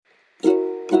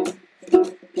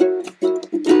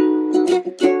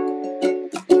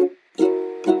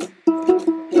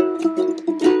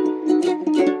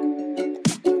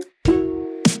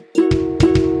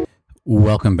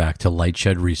Welcome back to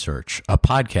Lightshed Research, a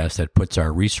podcast that puts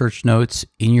our research notes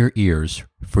in your ears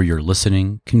for your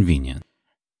listening convenience.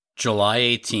 July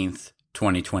 18th,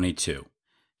 2022.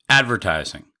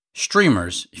 Advertising.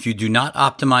 Streamers, if you do not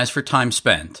optimize for time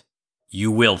spent,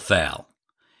 you will fail.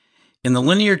 In the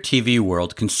linear TV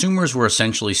world, consumers were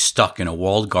essentially stuck in a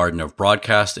walled garden of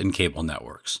broadcast and cable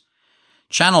networks.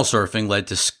 Channel surfing led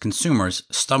to consumers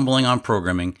stumbling on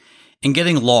programming and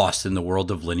getting lost in the world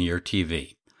of linear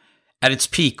TV. At its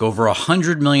peak, over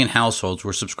 100 million households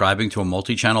were subscribing to a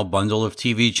multi-channel bundle of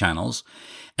TV channels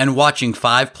and watching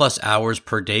 5+ hours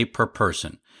per day per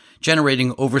person,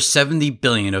 generating over $70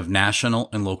 billion of national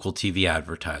and local TV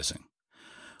advertising.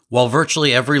 While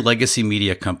virtually every legacy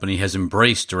media company has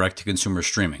embraced direct-to-consumer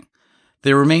streaming,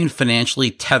 they remain financially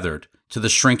tethered to the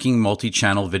shrinking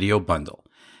multi-channel video bundle,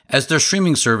 as their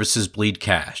streaming services bleed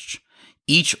cash,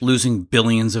 each losing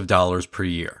billions of dollars per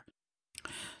year.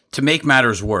 To make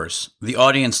matters worse, the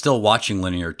audience still watching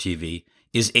linear TV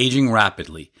is aging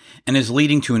rapidly and is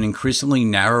leading to an increasingly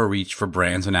narrow reach for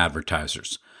brands and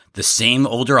advertisers. The same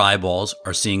older eyeballs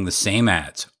are seeing the same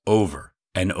ads over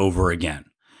and over again.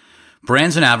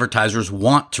 Brands and advertisers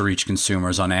want to reach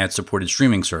consumers on ad-supported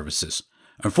streaming services.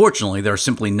 Unfortunately, there are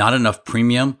simply not enough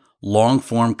premium,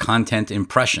 long-form content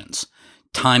impressions,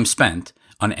 time spent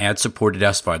on ad-supported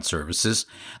SVOD services,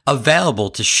 available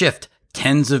to shift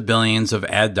tens of billions of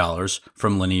ad dollars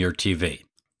from linear TV.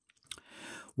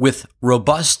 With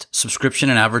robust subscription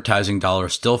and advertising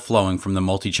dollars still flowing from the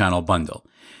multi-channel bundle,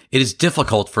 it is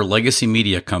difficult for legacy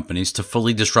media companies to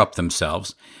fully disrupt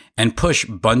themselves and push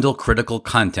bundle-critical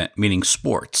content, meaning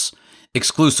sports,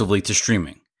 exclusively to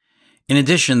streaming. In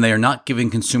addition, they are not giving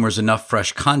consumers enough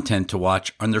fresh content to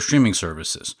watch on their streaming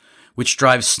services, which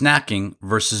drives snacking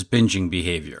versus binging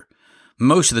behavior.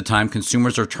 Most of the time,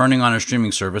 consumers are turning on a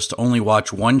streaming service to only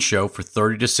watch one show for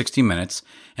 30 to 60 minutes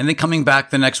and then coming back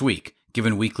the next week,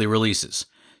 given weekly releases,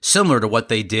 similar to what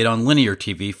they did on linear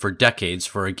TV for decades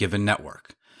for a given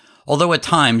network. Although at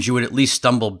times you would at least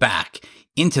stumble back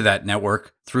into that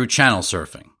network through channel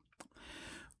surfing.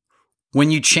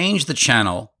 When you change the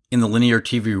channel in the linear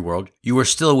TV world, you are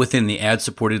still within the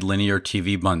ad-supported linear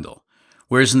TV bundle.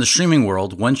 Whereas in the streaming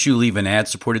world, once you leave an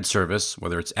ad-supported service,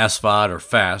 whether it's SVOD or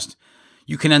FAST,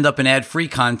 you can end up in ad-free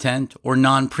content or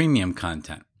non-premium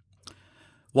content.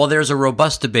 While there's a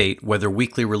robust debate whether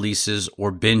weekly releases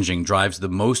or binging drives the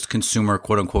most consumer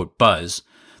quote-unquote buzz,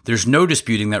 there's no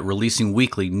disputing that releasing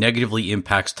weekly negatively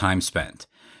impacts time spent,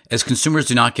 as consumers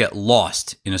do not get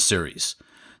lost in a series.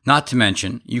 Not to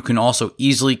mention, you can also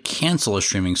easily cancel a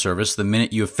streaming service the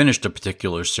minute you have finished a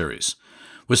particular series.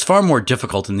 It was far more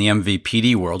difficult in the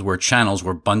MVPD world where channels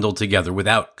were bundled together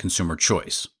without consumer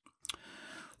choice.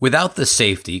 Without the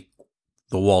safety,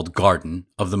 the walled garden,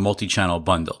 of the multi-channel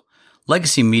bundle,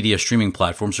 legacy media streaming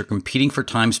platforms are competing for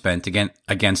time spent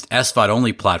against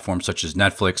SVOD-only platforms such as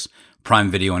Netflix,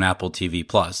 Prime Video, and Apple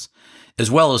TV+,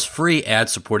 as well as free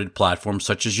ad-supported platforms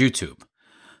such as YouTube.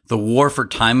 The war for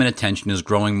time and attention is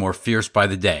growing more fierce by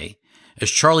the day, as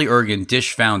Charlie Ergen,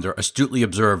 Dish founder, astutely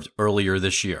observed earlier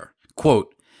this year.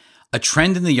 Quote, "A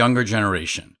trend in the younger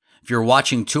generation. If you're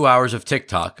watching 2 hours of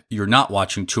TikTok, you're not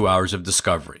watching 2 hours of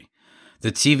Discovery.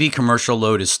 The TV commercial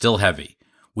load is still heavy.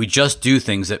 We just do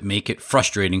things that make it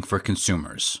frustrating for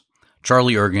consumers."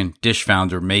 Charlie Ergen, Dish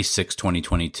founder, May 6,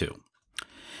 2022.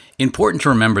 Important to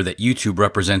remember that YouTube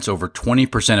represents over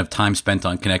 20% of time spent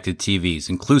on connected TVs,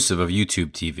 inclusive of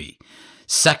YouTube TV,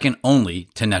 second only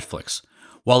to Netflix.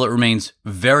 While it remains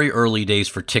very early days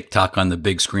for TikTok on the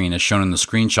big screen, as shown in the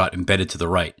screenshot embedded to the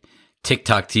right,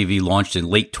 TikTok TV launched in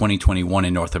late 2021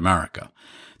 in North America.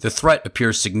 The threat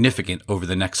appears significant over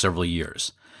the next several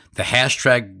years. The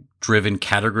hashtag-driven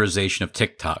categorization of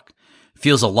TikTok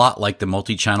feels a lot like the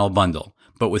multi-channel bundle,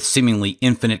 but with seemingly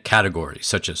infinite categories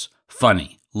such as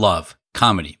funny, love,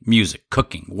 comedy, music,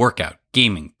 cooking, workout,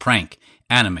 gaming, prank,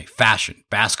 anime, fashion,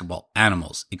 basketball,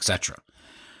 animals, etc.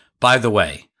 By the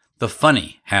way, the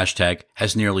funny hashtag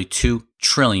has nearly 2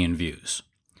 trillion views.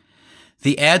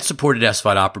 The ad-supported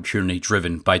SVOD opportunity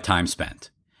driven by time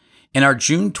spent. In our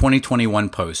June 2021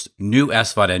 post, New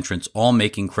SVOD Entrants All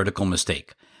Making Critical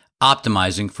Mistake,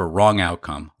 Optimizing for Wrong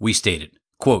Outcome, we stated,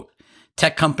 quote,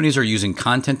 "Tech companies are using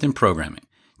content and programming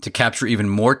to capture even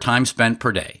more time spent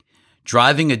per day,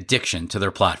 driving addiction to their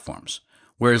platforms,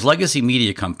 whereas legacy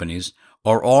media companies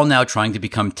are all now trying to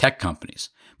become tech companies,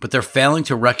 but they're failing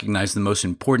to recognize the most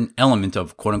important element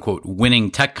of quote-unquote winning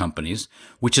tech companies,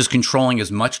 which is controlling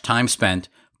as much time spent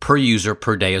per user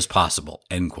per day as possible,"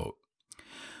 end quote.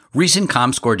 Recent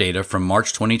Comscore data from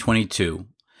March 2022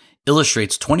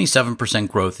 illustrates 27%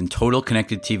 growth in total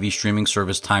connected TV streaming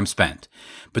service time spent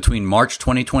between March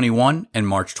 2021 and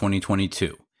March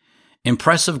 2022.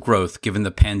 Impressive growth given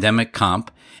the pandemic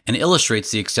comp and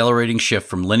illustrates the accelerating shift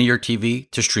from linear TV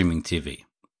to streaming TV.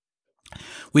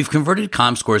 We've converted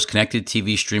Comscore's connected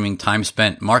TV streaming time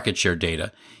spent market share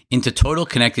data into total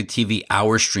connected TV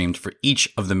hours streamed for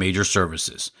each of the major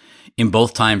services in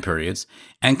both time periods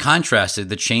and contrasted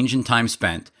the change in time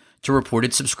spent to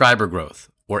reported subscriber growth,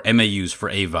 or MAUs for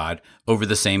AVOD, over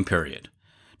the same period.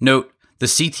 Note, the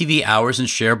CTV hours and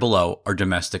share below are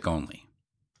domestic only.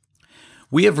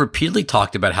 We have repeatedly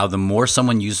talked about how the more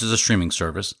someone uses a streaming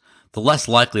service, the less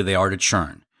likely they are to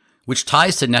churn, which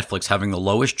ties to Netflix having the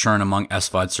lowest churn among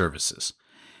SVOD services.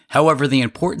 However, the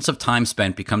importance of time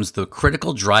spent becomes the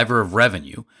critical driver of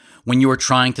revenue when you are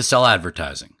trying to sell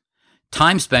advertising.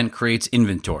 Time spent creates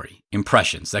inventory,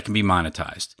 impressions that can be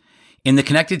monetized. In the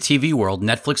connected TV world,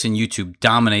 Netflix and YouTube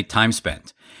dominate time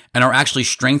spent and are actually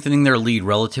strengthening their lead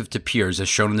relative to peers as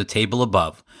shown in the table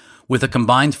above, with a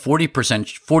combined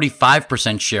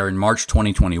 45% share in March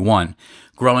 2021,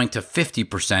 growing to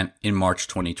 50% in March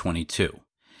 2022.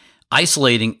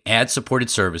 Isolating ad-supported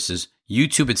services,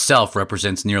 YouTube itself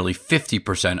represents nearly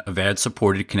 50% of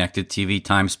ad-supported connected TV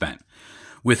time spent,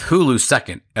 with Hulu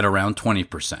second at around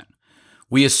 20%.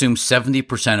 We assume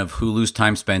 70% of Hulu's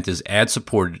time spent is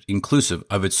ad-supported inclusive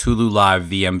of its Hulu Live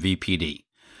vMVPD.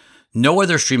 No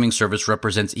other streaming service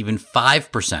represents even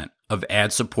 5% of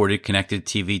ad-supported connected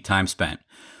TV time spent,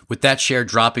 with that share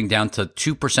dropping down to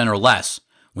 2% or less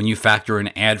when you factor in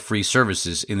ad-free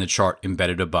services in the chart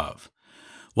embedded above.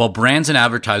 While brands and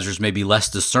advertisers may be less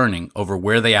discerning over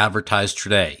where they advertise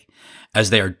today, as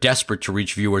they are desperate to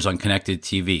reach viewers on connected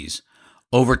TVs,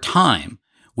 over time,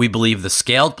 we believe the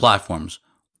scaled platforms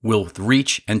with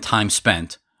reach and time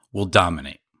spent will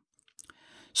dominate.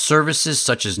 Services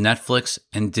such as Netflix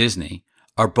and Disney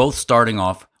are both starting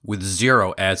off with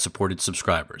 0 ad-supported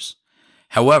subscribers.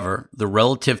 However, the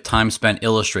relative time spent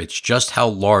illustrates just how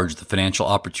large the financial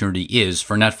opportunity is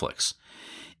for Netflix.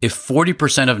 If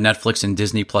 40% of Netflix and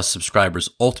Disney Plus subscribers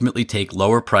ultimately take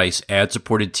lower price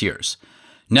ad-supported tiers,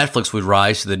 Netflix would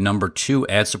rise to the number 2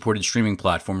 ad-supported streaming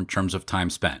platform in terms of time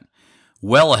spent,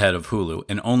 well ahead of Hulu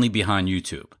and only behind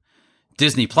YouTube.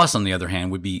 Disney Plus, on the other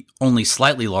hand, would be only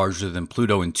slightly larger than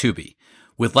Pluto and Tubi,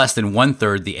 with less than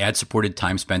 1/3 the ad-supported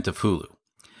time spent of Hulu.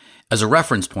 As a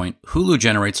reference point, Hulu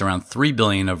generates around $3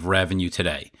 billion of revenue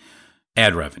today,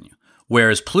 ad revenue,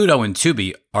 whereas Pluto and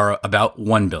Tubi are about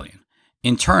 $1 billion.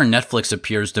 In turn, Netflix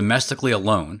appears domestically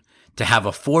alone to have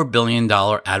a $4 billion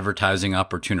advertising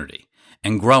opportunity,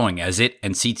 and growing as it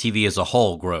and CTV as a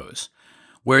whole grows.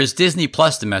 Whereas Disney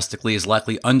Plus domestically is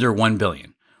likely under $1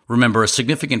 billion. Remember, a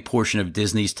significant portion of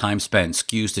Disney's time spent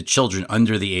skews to children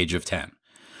under the age of 10.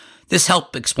 This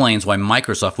help explains why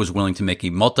Microsoft was willing to make a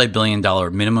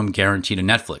multi-billion-dollar minimum guarantee to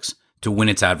Netflix to win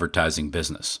its advertising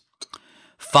business.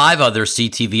 5 other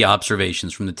CTV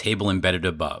observations from the table embedded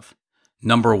above.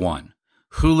 Number 1.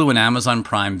 Hulu and Amazon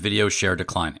Prime video share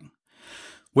declining.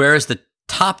 Whereas the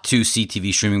top 2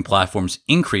 CTV streaming platforms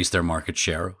increased their market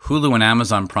share, Hulu and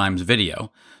Amazon Prime's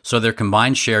video, so their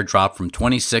combined share dropped from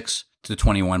 26 to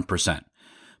 21%.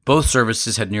 Both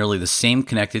services had nearly the same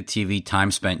connected TV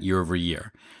time spent year over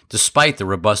year, despite the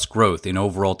robust growth in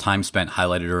overall time spent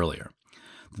highlighted earlier.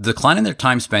 The decline in their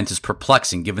time spent is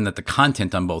perplexing given that the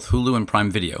content on both Hulu and Prime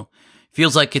Video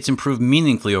feels like it's improved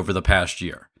meaningfully over the past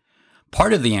year.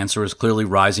 Part of the answer is clearly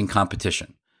rising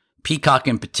competition. Peacock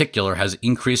in particular has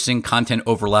increasing content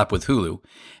overlap with Hulu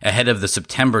ahead of the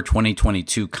September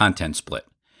 2022 content split.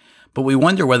 But we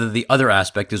wonder whether the other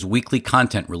aspect is weekly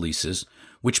content releases,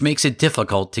 which makes it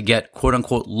difficult to get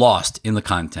quote-unquote lost in the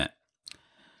content.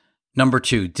 Number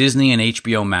 2, Disney and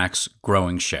HBO Max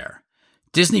growing share.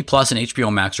 Disney Plus and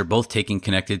HBO Max are both taking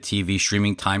connected TV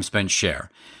streaming time spent share,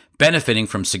 benefiting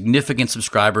from significant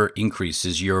subscriber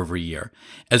increases year over year,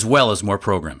 as well as more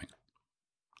programming.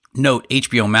 Note,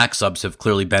 HBO Max subs have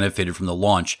clearly benefited from the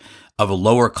launch of a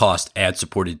lower-cost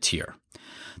ad-supported tier.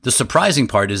 The surprising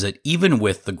part is that even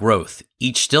with the growth,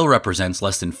 each still represents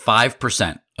less than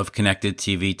 5% of connected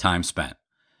TV time spent.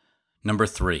 Number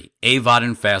 3, AVOD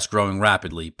and FAST growing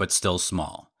rapidly, but still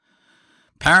small.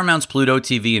 Paramount's Pluto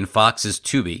TV and Fox's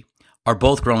Tubi are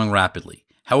both growing rapidly.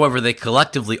 However, they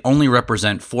collectively only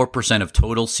represent 4% of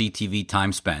total CTV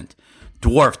time spent,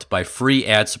 dwarfed by free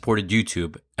ad-supported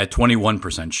YouTube at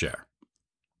 21% share.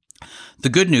 The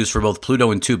good news for both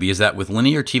Pluto and Tubi is that with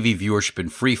linear TV viewership in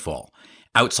freefall,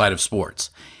 outside of sports,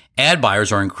 ad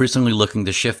buyers are increasingly looking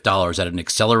to shift dollars at an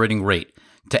accelerating rate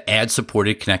to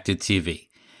ad-supported connected TV.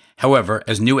 However,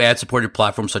 as new ad-supported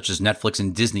platforms such as Netflix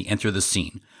and Disney enter the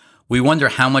scene, We wonder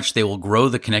how much they will grow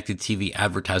the connected TV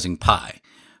advertising pie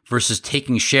versus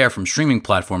taking share from streaming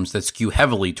platforms that skew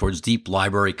heavily towards deep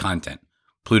library content,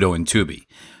 Pluto and Tubi.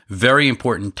 Very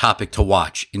important topic to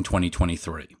watch in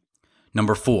 2023.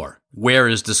 Number 4, where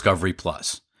is Discovery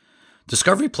Plus?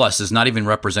 Discovery Plus does not even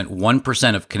represent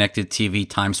 1% of connected TV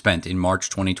time spent in March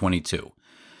 2022.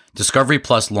 Discovery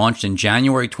Plus launched in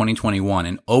January 2021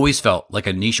 and always felt like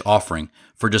a niche offering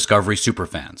for Discovery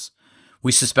superfans.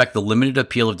 We suspect the limited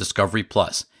appeal of Discovery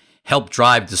Plus helped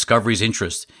drive Discovery's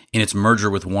interest in its merger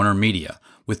with Warner Media,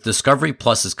 with Discovery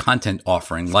Plus's content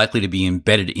offering likely to be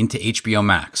embedded into HBO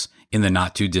Max in the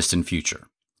not-too-distant future.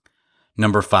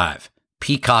 Number 5,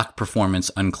 Peacock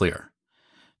performance unclear.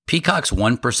 Peacock's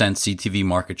 1% CTV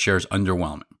market share is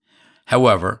underwhelming.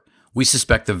 However, we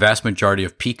suspect the vast majority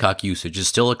of Peacock usage is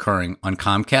still occurring on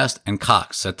Comcast and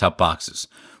Cox set-top boxes,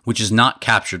 which is not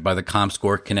captured by the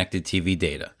Comscore connected TV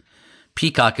data.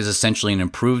 Peacock is essentially an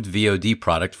improved VOD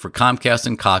product for Comcast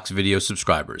and Cox video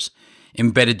subscribers,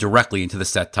 embedded directly into the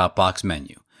set-top box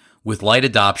menu, with light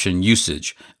adoption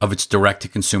usage of its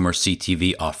direct-to-consumer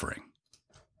CTV offering.